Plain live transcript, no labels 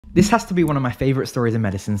This has to be one of my favourite stories in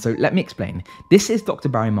medicine, so let me explain. This is Dr.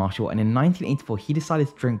 Barry Marshall, and in 1984 he decided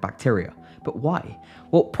to drink bacteria. But why?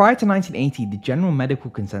 Well, prior to 1980, the general medical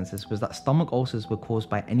consensus was that stomach ulcers were caused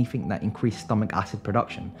by anything that increased stomach acid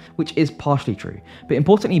production, which is partially true. But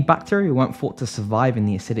importantly, bacteria weren't thought to survive in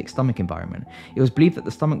the acidic stomach environment. It was believed that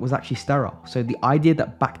the stomach was actually sterile, so the idea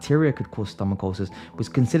that bacteria could cause stomach ulcers was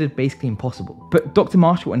considered basically impossible. But Dr.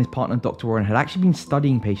 Marshall and his partner Dr. Warren had actually been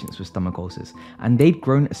studying patients with stomach ulcers, and they'd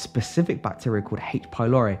grown a specific bacteria called H.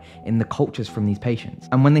 pylori in the cultures from these patients.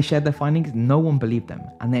 And when they shared their findings, no one believed them,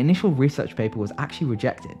 and their initial research paper was actually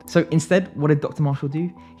rejected. So instead, what did Dr. Marshall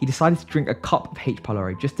do? He decided to drink a cup of H.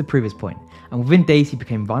 pylori just to prove his point. And within days, he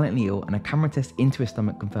became violently ill, and a camera test into his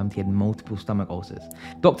stomach confirmed he had multiple stomach ulcers.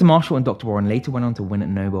 Dr. Marshall and Dr. Warren later went on to win a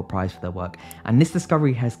Nobel Prize for their work, and this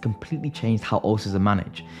discovery has completely changed how ulcers are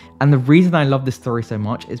managed. And the reason I love this story so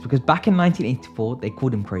much is because back in 1984, they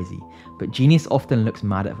called him crazy. But genius often looks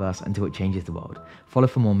mad at first until it changes the world. Follow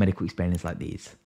for more medical explainers like these.